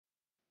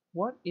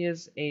What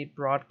is a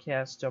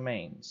broadcast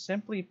domain?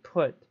 Simply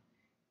put,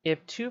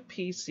 if two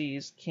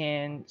PCs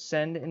can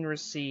send and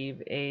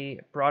receive a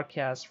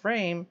broadcast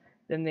frame,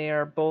 then they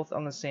are both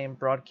on the same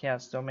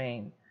broadcast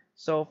domain.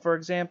 So for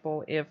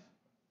example, if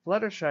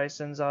Fluttershy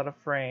sends out a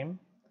frame,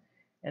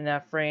 and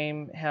that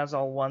frame has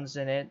all ones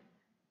in it,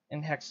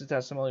 in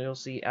hexadecimal you'll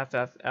see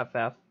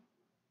FFFF,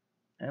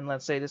 and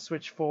let's say the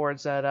switch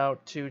forwards that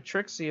out to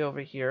Trixie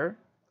over here,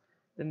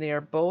 then they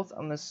are both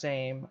on the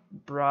same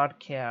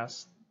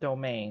broadcast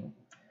domain.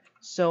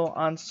 So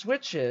on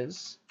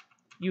switches,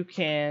 you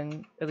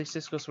can, at least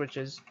Cisco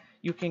switches,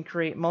 you can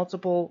create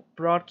multiple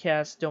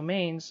broadcast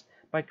domains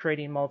by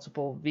creating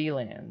multiple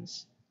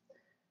VLANs.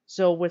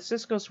 So with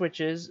Cisco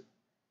switches,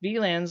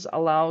 VLANs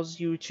allows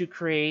you to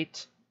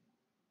create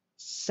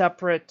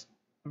separate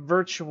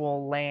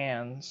virtual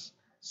LANs.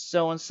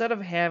 So instead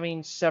of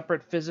having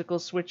separate physical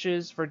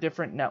switches for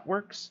different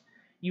networks,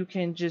 you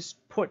can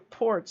just put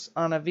ports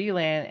on a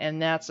VLAN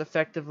and that's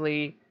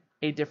effectively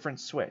a different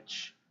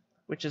switch,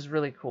 which is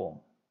really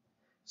cool.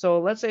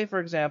 So let's say, for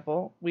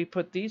example, we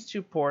put these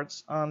two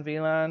ports on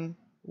VLAN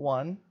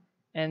 1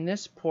 and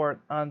this port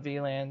on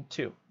VLAN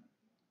 2.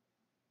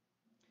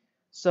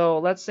 So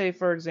let's say,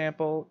 for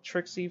example,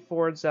 Trixie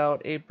forwards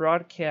out a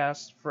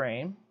broadcast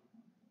frame.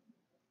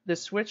 The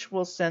switch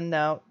will send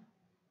out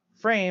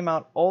frame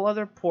out all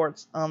other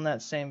ports on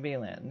that same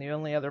VLAN. The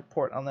only other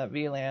port on that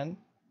VLAN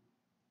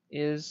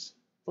is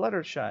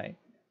Fluttershy.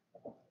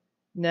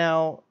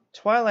 Now,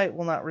 Twilight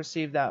will not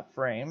receive that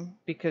frame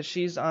because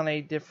she's on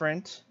a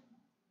different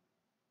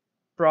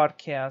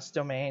broadcast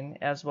domain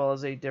as well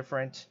as a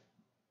different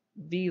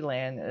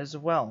VLAN as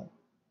well.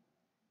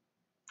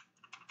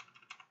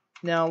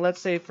 Now, let's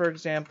say, for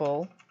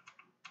example,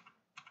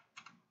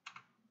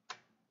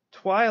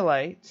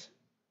 Twilight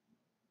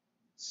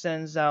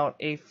sends out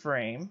a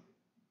frame,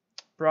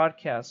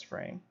 broadcast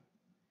frame,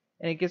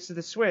 and it gets to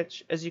the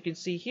switch. As you can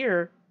see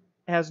here,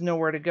 it has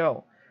nowhere to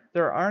go.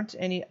 There aren't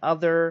any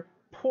other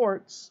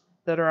ports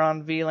that are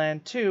on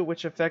VLAN 2,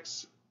 which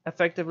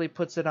effectively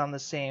puts it on the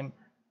same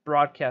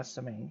broadcast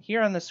domain.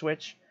 Here on the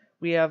switch,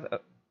 we have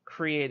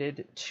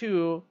created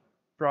two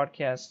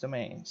broadcast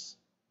domains.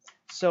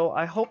 So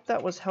I hope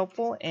that was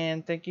helpful,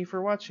 and thank you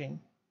for watching.